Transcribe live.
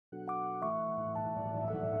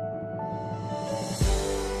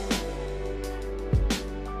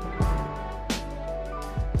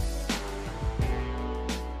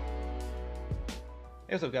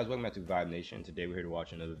Hey, what's up guys, welcome back to Vibe Nation. Today we're here to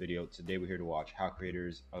watch another video. Today we're here to watch how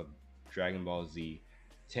creators of Dragon Ball Z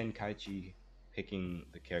Tenkaichi picking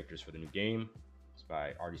the characters for the new game. It's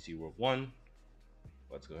by RDC World 1.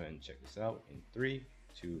 Let's go ahead and check this out in 3,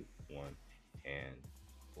 2, 1, and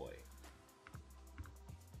play.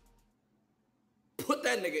 Put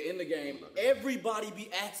that nigga in the game. Everybody be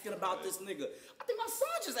asking about this nigga. I think my son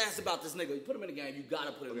just asked about this nigga. You put him in the game, you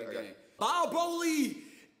gotta put him in the game. Broly!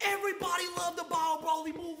 Everybody loved the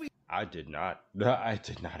Broly movie. I did not. I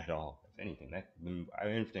did not at all. If anything,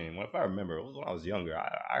 if I remember, it was when I was younger.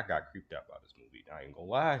 I got creeped out by this movie. I ain't gonna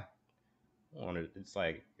lie. It's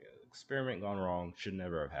like experiment gone wrong. Should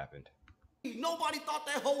never have happened. Nobody thought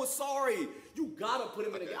that hoe was sorry. You gotta put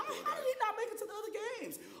him in the game. How did he not make it to the other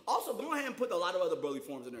games? Also, go ahead and put a lot of other Broly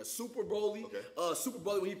forms in there. Super Broly, Super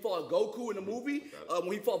Broly when he fought Goku in the movie,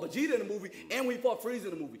 when he fought Vegeta in the movie, and when he fought Frieza in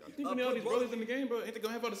the movie. You think we need all these Broly's in the game, bro? Ain't they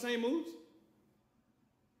gonna have all the same moves?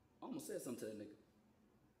 I almost said something to that nigga.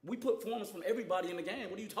 We put forms from everybody in the game.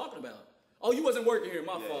 What are you talking about? Oh, you wasn't working here.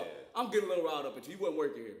 My fault. I'm getting a little riled up at you. You wasn't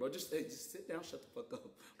working here, bro. Just sit down, shut the fuck up.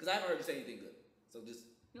 Because I haven't heard you say anything good. So just,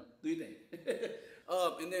 do your thing.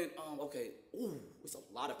 And then, okay. Ooh, it's a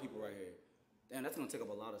lot of people right here. Damn, that's going to take up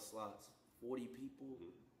a lot of slots. 40 people.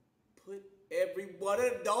 Put every one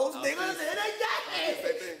of those niggas in a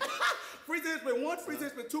game. Frieza spin 1, Frieza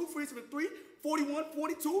spin 2, Frieza spin 3, 41,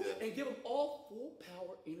 42, and give them all full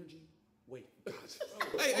power energy. Wait.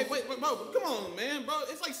 Hey, wait, bro, come on, man, bro.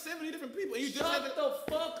 It's like 70 different people, and you just Shut the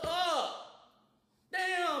fuck up.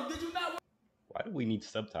 Damn, did you not? Why do we need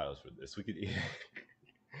subtitles for this? We could.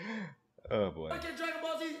 Oh boy. Like Dragon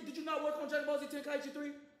Ball Z, did you not work on Dragon Ball Z Tenkaichi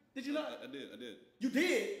 3? Did you not? I did. You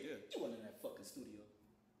did? Yeah. You wasn't in that fucking studio.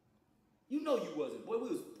 You know you wasn't. Boy,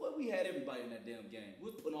 we had everybody in that damn game. We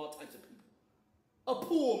was putting all types of people. A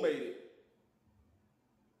pool made it.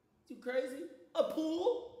 You crazy? A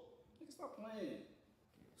pool? Nigga, stop playing.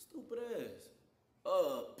 Stupid ass.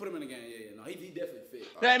 Put him in the game. Yeah. No, he definitely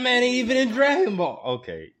fit. That man ain't even in Dragon Ball.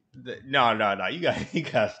 Okay. No. You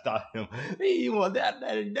gotta stop him.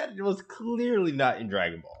 That was clearly not in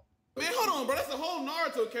Dragon Ball. Man, hold on, bro. That's a whole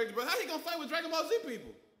Naruto character, bro. How he gonna fight with Dragon Ball Z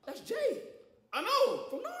people? That's Jay. I know.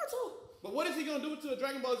 From Naruto. But what is he gonna do to a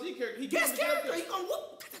Dragon Ball Z character? Guess character. He gonna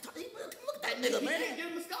whoop. Look at that nigga, man. He can't get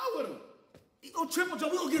in the sky with him. He gonna triple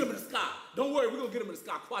jump. We gonna get him in the sky. Don't worry. We gonna get him in the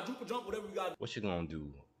sky. Quadruple jump, whatever we got. What you gonna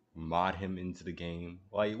do? Mod him into the game?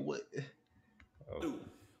 Like what? Oh. Dude,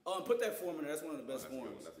 put that form in there. That's one of the best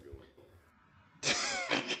forms. That's a good one.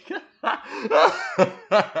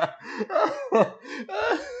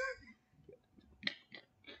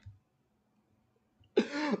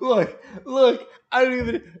 Look, I don't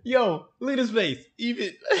even, look at his face,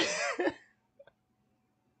 even.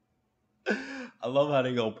 I love how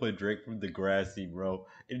they gonna put Drake from Degrassi, bro,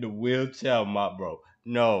 in the wheelchair mop, bro.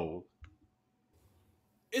 No.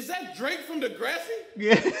 Is that Drake from Degrassi?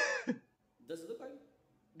 Yeah. Does it look like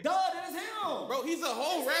it? Duh, that is him. Bro, he's a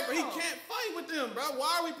whole rapper. He can't fight with them, bro.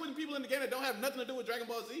 Why are we putting people in the game that don't have nothing to do with Dragon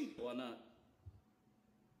Ball Z? Why not?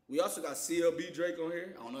 We also got CLB Drake on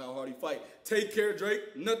here. I don't know how hard he fight. Take Care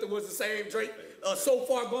Drake. Nothing was the same Drake. So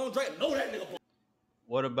Far Gone Drake. Know that nigga.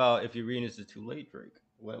 What about If You're Reading This Is Too Late Drake?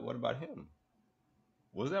 What about him?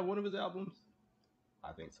 Was that one of his albums?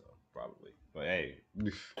 I think so, probably. But hey.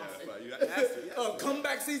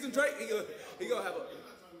 Comeback season Drake. He gonna have a.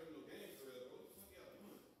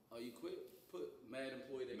 Oh, you quit? Put Mad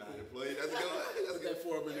Employee there. Mad Employee. That's good. Put that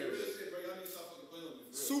form in there.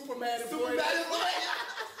 Super Mad Employee.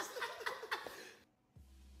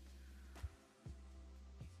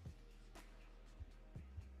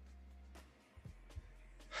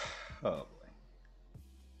 Oh boy.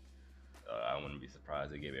 I wouldn't be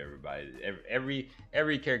surprised they gave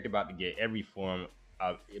every character about to get every form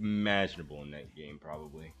of imaginable in that game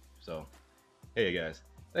probably. So hey guys,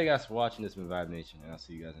 thank you guys for watching. This has been Vibe Nation, and I'll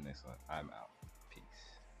see you guys in the next one. I'm out.